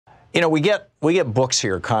You know, we get books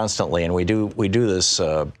here constantly, and we do this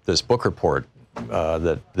this book report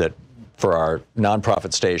that for our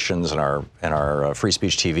nonprofit stations and our free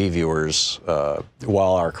speech TV viewers,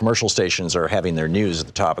 while our commercial stations are having their news at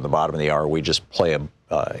the top and the bottom of the hour, we just play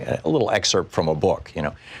a little excerpt from a book, you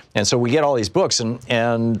know. And so we get all these books,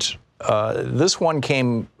 and this one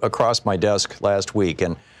came across my desk last week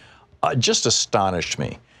and just astonished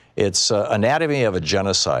me. It's Anatomy of a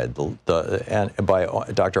Genocide, by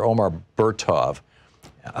Dr. Omer Bartov,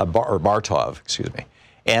 excuse me.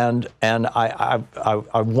 And I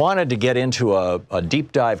wanted to get into a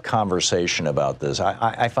deep dive conversation about this.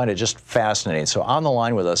 I find it just fascinating. So on the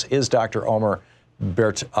line with us is Dr. Omer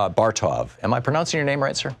Bartov. Am I pronouncing your name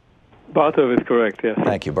right, sir? Bartov is correct, yes.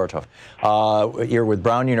 Thank you, Bartov. You're with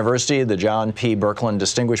Brown University, the John P. Birkeland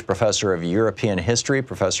Distinguished Professor of European History,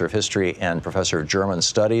 Professor of History, and Professor of German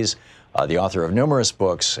Studies, the author of numerous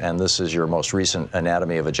books, and this is your most recent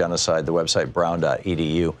Anatomy of a Genocide, the website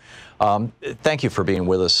brown.edu. Thank you for being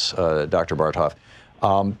with us, Dr. Bartov.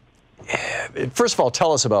 First of all,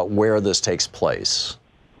 tell us about where this takes place.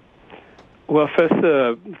 Well, first,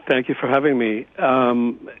 thank you for having me.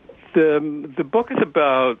 The book is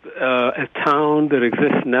about a town that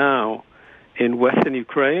exists now in western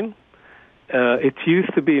Ukraine. It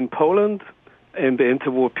used to be in Poland in the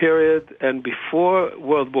interwar period, and before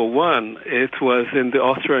World War I, it was in the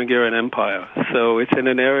Austro-Hungarian Empire. So it's in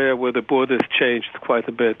an area where the borders changed quite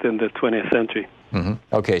a bit in the 20th century. Mm-hmm.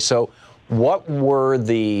 Okay, so what were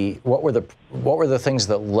the things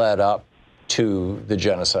that led up to the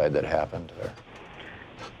genocide that happened there?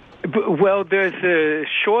 Well, there's a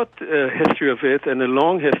short history of it and a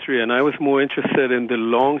long history, and I was more interested in the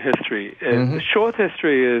long history. Mm-hmm. The short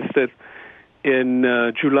history is that in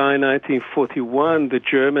July 1941, the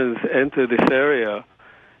Germans entered this area,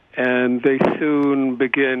 and they soon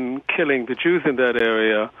begin killing the Jews in that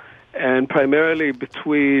area. And primarily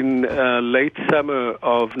between late summer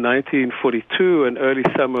of 1942 and early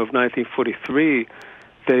summer of 1943,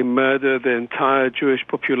 they murdered the entire Jewish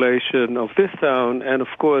population of this town and, of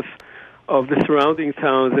course, of the surrounding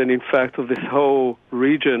towns and, in fact, of this whole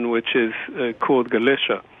region, which is called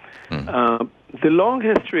Galicia. Mm. The long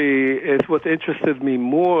history is what interested me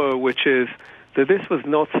more, which is that this was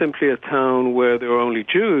not simply a town where there were only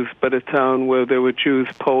Jews, but a town where there were Jews,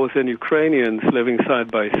 Poles, and Ukrainians living side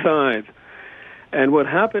by side. And what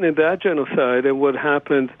happened in that genocide and what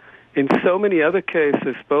happened in so many other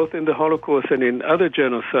cases, both in the Holocaust and in other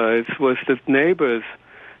genocides, was that neighbors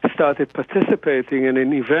started participating in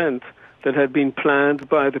an event that had been planned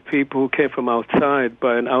by the people who came from outside,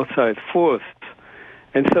 by an outside force.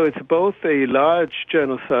 And so it's both a large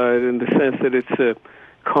genocide in the sense that it's a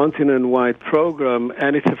continent-wide program,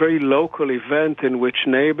 and it's a very local event in which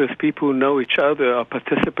neighbors, people who know each other, are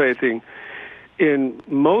participating in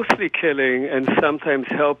mostly killing and sometimes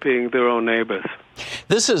helping their own neighbors.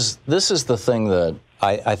 This is the thing that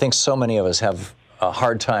I think so many of us have a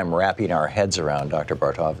hard time wrapping our heads around, Dr.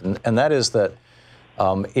 Bartov, and that is that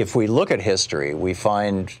if we look at history, we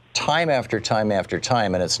find time after time after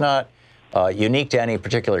time, and it's not unique to any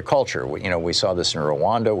particular culture. We saw this in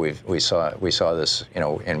Rwanda. We saw this,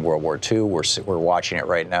 in World War II. We're watching it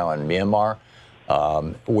right now in Myanmar,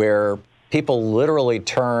 where people literally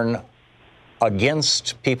turn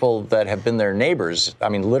against people that have been their neighbors. I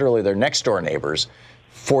mean, literally their next door neighbors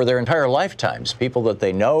for their entire lifetimes. People that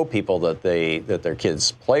they know, people that their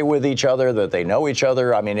kids play with each other, that they know each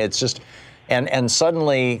other. I mean, it's just, and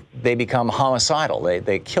suddenly they become homicidal.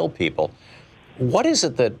 They kill people. What is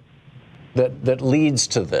it that leads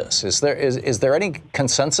to this? Is there any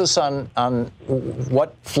consensus on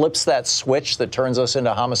what flips that switch that turns us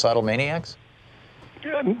into homicidal maniacs?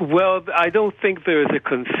 Well, I don't think there is a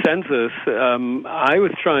consensus. I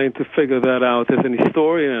was trying to figure that out as an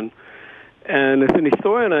historian. And as an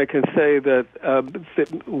historian, I can say that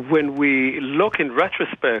when we look in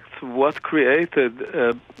retrospect what created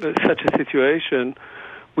such a situation,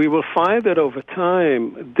 we will find that over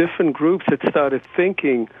time, different groups had started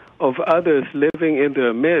thinking of others living in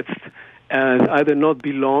their midst as either not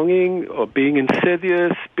belonging or being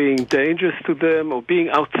insidious, being dangerous to them, or being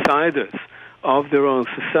outsiders of their own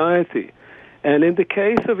society. And in the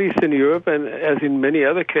case of Eastern Europe, and as in many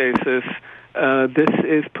other cases, this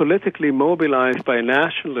is politically mobilized by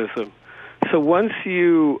nationalism. So once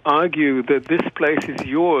you argue that this place is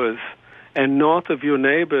yours and not of your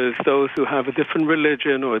neighbors, those who have a different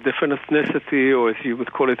religion or a different ethnicity, or as you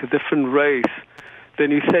would call it, a different race,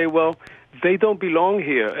 then you say, well, they don't belong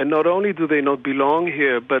here. And not only do they not belong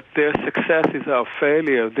here, but their success is our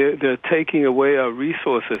failure. They're taking away our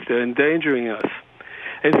resources. They're endangering us.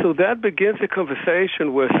 And so that begins a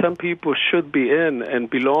conversation where some people should be in and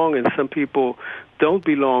belong, and some people don't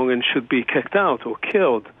belong and should be kicked out or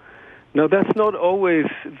killed. Now, that's not always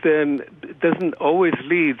then, doesn't always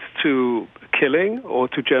lead to killing or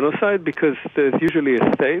to genocide, because there's usually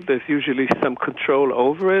a state, there's usually some control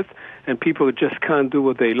over it, and people just can't do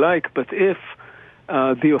what they like. But if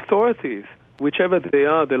the authorities, whichever they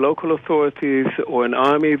are, the local authorities or an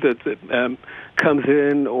army that comes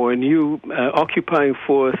in, or a new occupying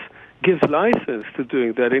force, gives license to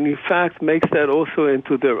doing that, and in fact makes that also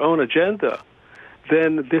into their own agenda,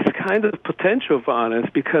 then this kind of potential violence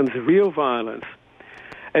becomes real violence.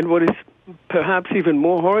 And what is perhaps even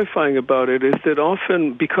more horrifying about it is that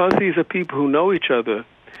often, because these are people who know each other,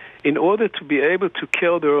 in order to be able to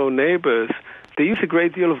kill their own neighbors, they use a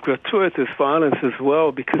great deal of gratuitous violence as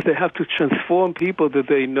well, because they have to transform people that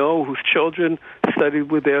they know, whose children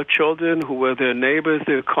studied with their children, who were their neighbors,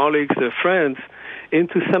 their colleagues, their friends,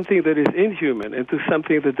 into something that is inhuman, into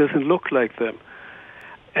something that doesn't look like them.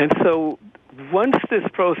 And so once this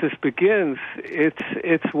process begins,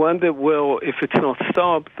 it's one that will, if it's not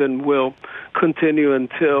stopped, then will continue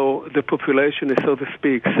until the population is, so to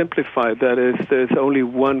speak, simplified. That is, there's only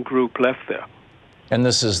one group left there. And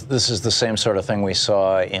this is the same sort of thing we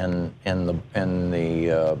saw in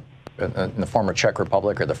the former Czech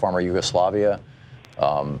Republic or the former Yugoslavia.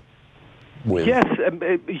 Yes,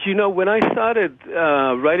 you know, when I started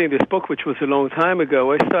writing this book, which was a long time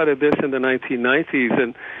ago, I started this in the 1990s,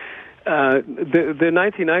 and the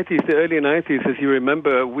 1990s, the early 90s, as you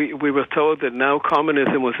remember, we were told that now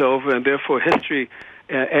communism was over, and therefore history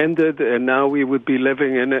ended, and now we would be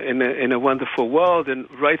living in a wonderful world. And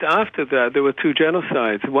right after that, there were two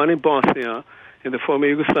genocides, one in Bosnia, in the former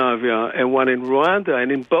Yugoslavia, and one in Rwanda.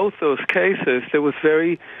 And in both those cases, there was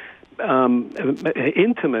very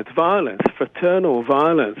intimate violence, fraternal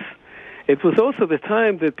violence. It was also the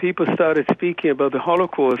time that people started speaking about the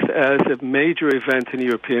Holocaust as a major event in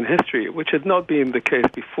European history, which had not been the case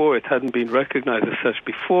before. It hadn't been recognized as such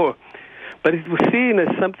before. But it was seen as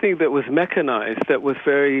something that was mechanized, that was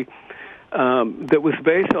very, that was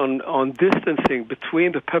based on distancing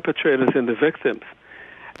between the perpetrators and the victims.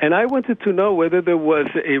 And I wanted to know whether there was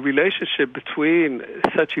a relationship between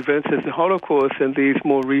such events as the Holocaust and these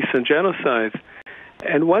more recent genocides.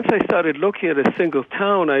 And once I started looking at a single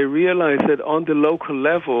town, I realized that on the local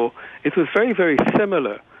level, it was very, very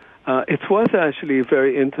similar. It was actually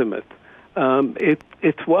very intimate.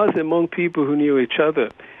 It was among people who knew each other.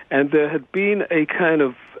 And there had been a kind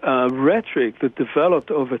of rhetoric that developed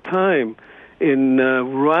over time. In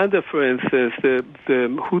Rwanda, for instance, the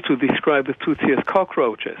Hutu described the Tutsi as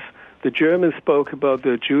cockroaches. The Germans spoke about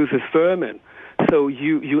the Jews as vermin. So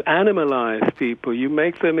you animalize people, you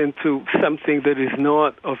make them into something that is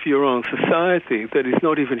not of your own society, that is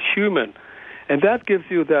not even human. And that gives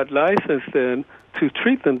you that license then to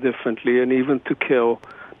treat them differently and even to kill,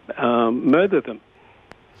 murder them.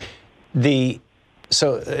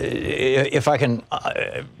 So if I can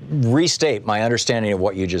restate my understanding of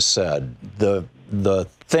what you just said, the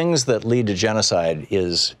things that lead to genocide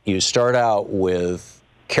is you start out with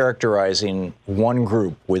characterizing one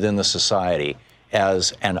group within the society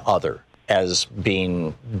as an other, as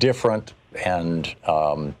being different and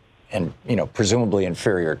you know, presumably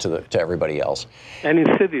inferior to everybody else. And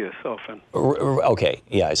insidious often. Okay,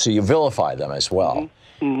 yeah, so you vilify them as well.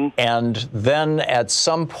 Mm-hmm. Mm-hmm. And then at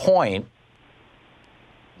some point,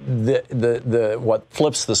 what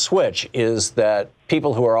flips the switch is that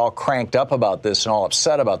people who are all cranked up about this and all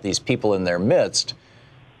upset about these people in their midst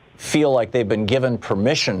feel like they've been given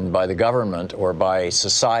permission by the government or by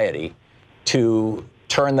society to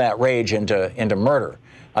turn that rage into murder.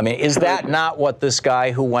 I mean, is that not what this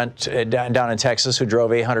guy who went down in Texas, who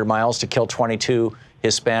drove 800 miles to kill 22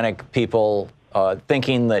 Hispanic people,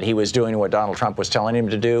 thinking that he was doing what Donald Trump was telling him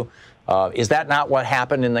to do? Is that not what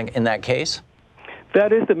happened in that case?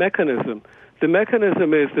 That is the mechanism. The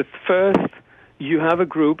mechanism is that first you have a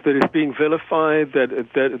group that is being vilified, that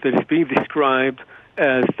is being described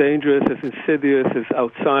as dangerous, as insidious, as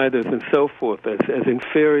outsiders, and so forth, as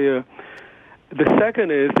inferior. The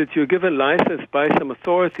second is that you're given license by some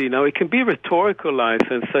authority. Now, it can be rhetorical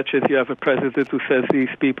license, such as you have a president who says these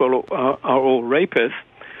people are all rapists,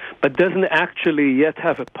 but doesn't actually yet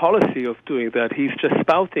have a policy of doing that. He's just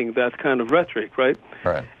spouting that kind of rhetoric, right?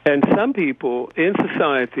 Right. And some people in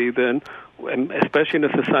society then, and especially in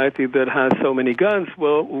a society that has so many guns,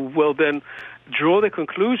 will then draw the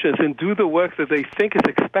conclusions and do the work that they think is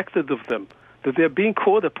expected of them, that they're being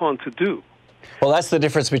called upon to do. Well, that's the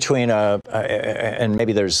difference between, and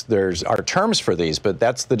maybe there's are terms for these, but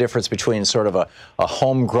that's the difference between sort of a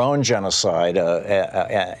homegrown genocide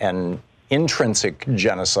and intrinsic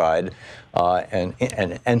genocide and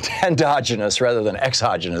endogenous rather than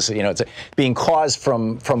exogenous. You know, it's being caused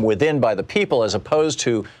from within by the people, as opposed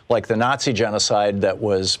to like the Nazi genocide that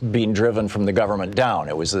was being driven from the government down.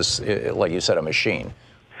 It was this, like you said, a machine.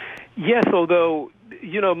 Yes, although,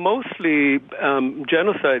 you know, mostly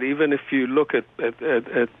genocide, even if you look at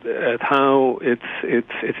how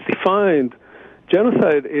it's defined,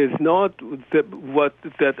 genocide is not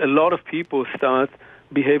that a lot of people start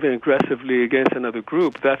behaving aggressively against another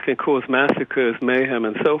group. That can cause massacres, mayhem,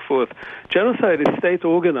 and so forth. Genocide is state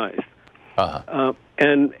organized.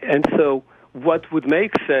 And so what would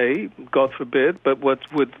make, say, God forbid, but what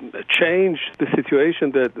would change the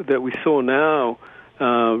situation that we saw now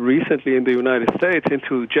recently in the United States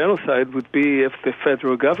into genocide would be if the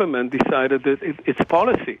federal government decided that its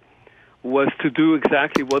policy was to do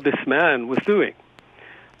exactly what this man was doing.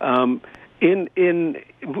 What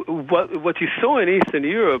you saw in Eastern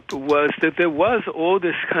Europe was that there was all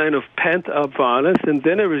this kind of pent-up violence, and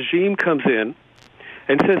then a regime comes in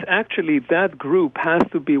and says, actually, that group has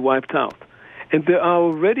to be wiped out. And there are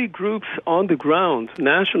already groups on the ground,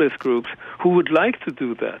 nationalist groups, who would like to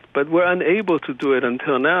do that, but were unable to do it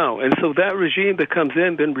until now. And so that regime that comes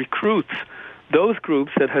in then recruits those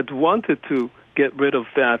groups that had wanted to get rid of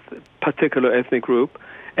that particular ethnic group,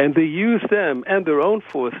 and they use them and their own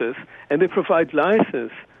forces, and they provide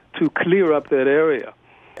license to clear up that area.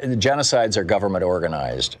 The genocides are government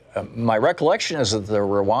organized. My recollection is that the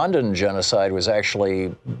Rwandan genocide was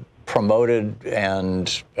actually promoted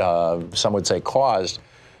and some would say caused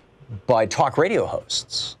by talk radio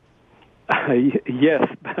hosts. Yes,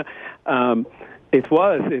 it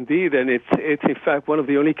was indeed, and it's in fact one of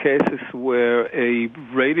the only cases where a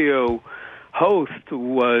radio host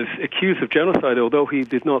was accused of genocide, although he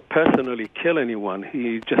did not personally kill anyone.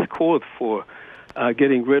 He just called for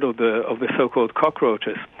getting rid of the so-called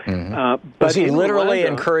cockroaches. Mm-hmm. Was he literally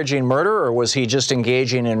encouraging murder, or was he just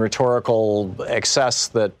engaging in rhetorical excess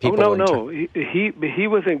that people? Oh, no. He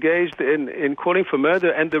was engaged in calling for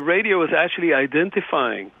murder, and the radio was actually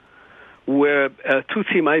identifying where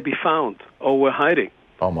Tutsi might be found or were hiding,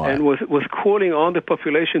 and was calling on the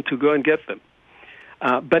population to go and get them.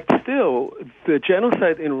 But still, the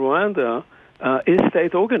genocide in Rwanda is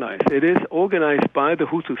state organized. It is organized by the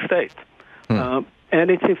Hutu state. And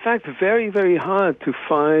it's, in fact, very, very hard to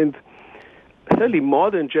find, certainly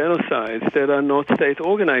modern genocides that are not state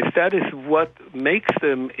organized. That is what makes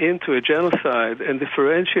them into a genocide and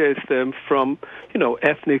differentiates them from, you know,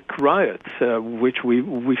 ethnic riots, which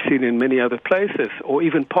we've seen in many other places, or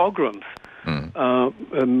even pogroms. The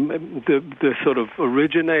sort of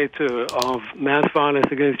originator of mass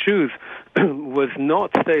violence against Jews was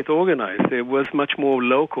not state organized. It was much more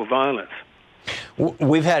local violence.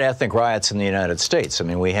 We've had ethnic riots in the United States. I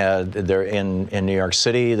mean, we had there in New York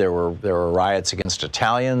City. There were riots against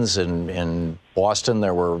Italians. In Boston,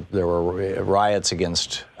 there were riots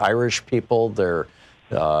against Irish people. There's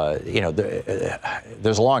a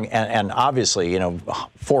long and obviously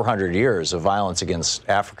 400 years of violence against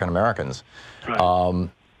African Americans. Right.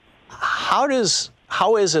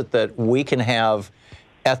 How is it that we can have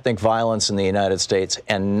ethnic violence in the United States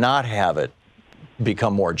and not have it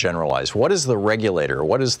become more generalized? What is the regulator?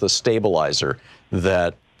 What is the stabilizer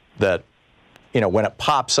that when it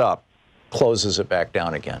pops up, closes it back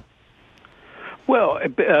down again? Well,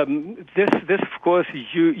 this of course,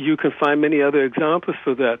 you can find many other examples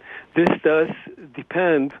for that. This does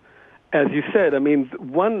depend, as you said. I mean,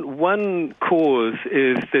 one cause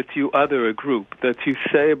is that you other a group, that you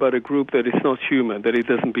say about a group that it's not human, that it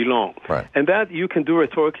doesn't belong. Right. And that you can do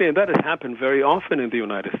rhetorically, and that has happened very often in the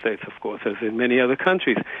United States, of course, as in many other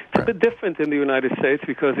countries. It's a bit different in the United States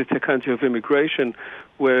because it's a country of immigration,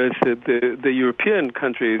 whereas the European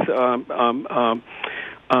countries are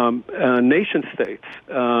nation states.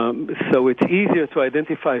 So it's easier to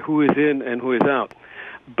identify who is in and who is out.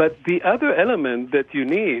 But the other element that you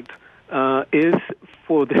need is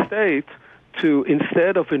for the state to,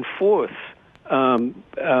 instead of enforce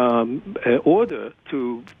order,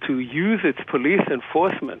 to use its police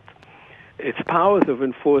enforcement, its powers of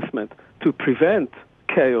enforcement to prevent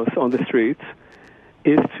chaos on the streets,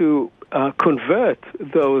 is to convert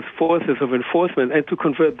those forces of enforcement and to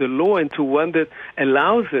convert the law into one that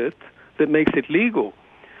allows it, that makes it legal.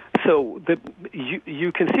 So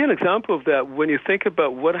you can see an example of that when you think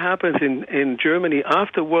about what happens in Germany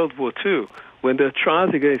after World War II, when there are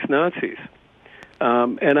trials against Nazis.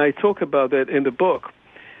 And I talk about that in the book.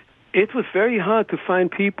 It was very hard to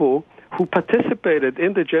find people who participated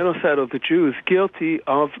in the genocide of the Jews guilty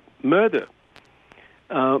of murder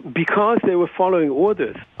because they were following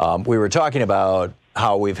orders. We were talking about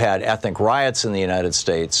how we've had ethnic riots in the United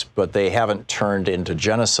States, but they haven't turned into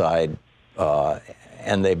genocide,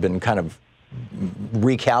 and they've been kind of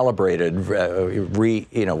recalibrated,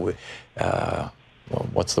 well,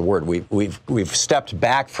 what's the word? We've stepped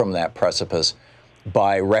back from that precipice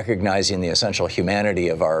by recognizing the essential humanity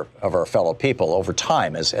of our fellow people over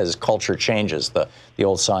time as culture changes. The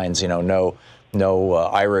old signs, no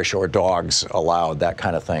Irish or dogs allowed, that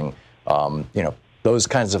kind of thing. Those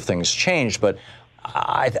kinds of things changed. But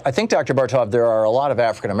I think, Dr. Bartov, there are a lot of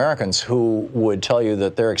African Americans who would tell you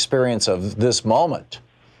that their experience of this moment,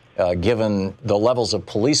 given the levels of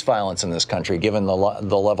police violence in this country, given the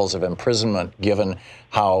levels of imprisonment, given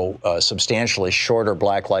how substantially shorter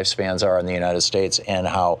black lifespans are in the United States, and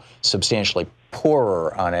how substantially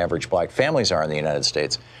poorer on average black families are in the United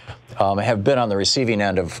States, have been on the receiving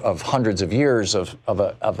end of hundreds of years of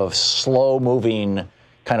a slow-moving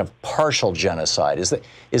kind of partial genocide. Is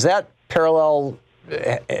that parallel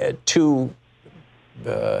to?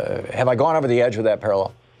 Have I gone over the edge with that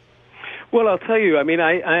parallel? Well, I'll tell you. I mean,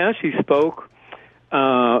 I actually spoke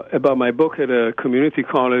about my book at a community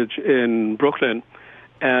college in Brooklyn,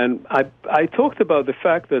 and I talked about the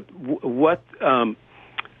fact that what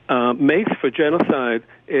makes for genocide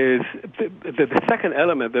is the second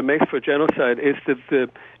element that makes for genocide is that the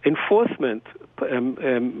enforcement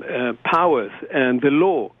powers and the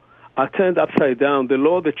law are turned upside down. The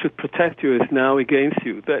law that should protect you is now against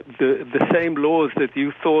you. That the same laws that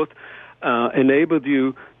you thought enabled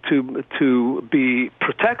you to be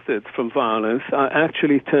protected from violence are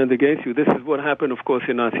actually turned against you. This is what happened, of course,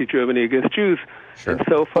 in Nazi Germany against Jews, sure, and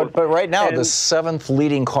so forth. But right now, the seventh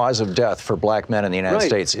leading cause of death for black men in the United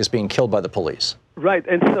States is being killed by the police. Right,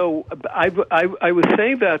 and so I was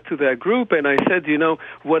saying that to that group, and I said,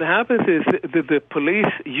 what happens is the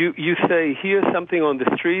police, you say, here's something on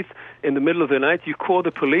the street in the middle of the night, you call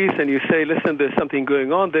the police and you say, listen, there's something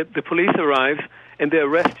going on. The police arrives and they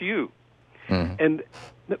arrest you. Mm-hmm. And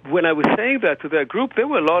when I was saying that to that group, there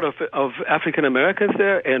were a lot of African Americans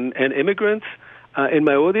there and immigrants in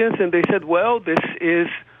my audience, and they said, well, this is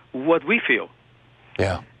what we feel.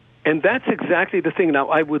 Yeah. And that's exactly the thing. Now,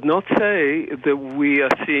 I would not say that we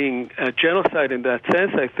are seeing genocide in that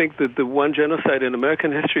sense. I think that the one genocide in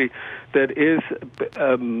American history that is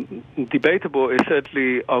debatable is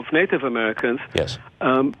certainly of Native Americans. Yes.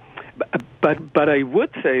 But I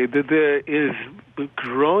would say that there is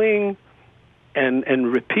growing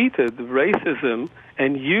and repeated racism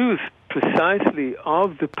and use precisely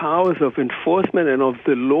of the powers of enforcement and of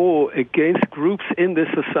the law against groups in this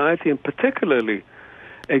society, and particularly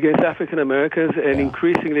against African Americans and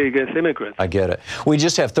increasingly against immigrants. I get it. We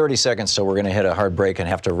just have 30 seconds, so we're going to hit a hard break and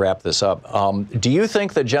have to wrap this up. Do you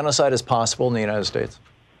think that genocide is possible in the United States?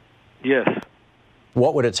 Yes.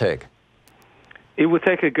 What would it take? It would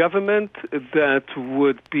take a government that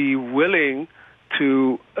would be willing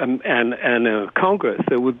to, and a Congress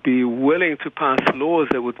that would be willing to pass laws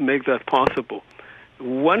that would make that possible.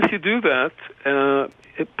 Once you do that,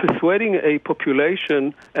 persuading a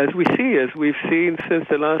population, as we've seen since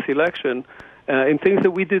the last election, in things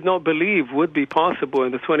that we did not believe would be possible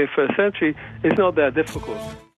in the 21st century, is not that difficult.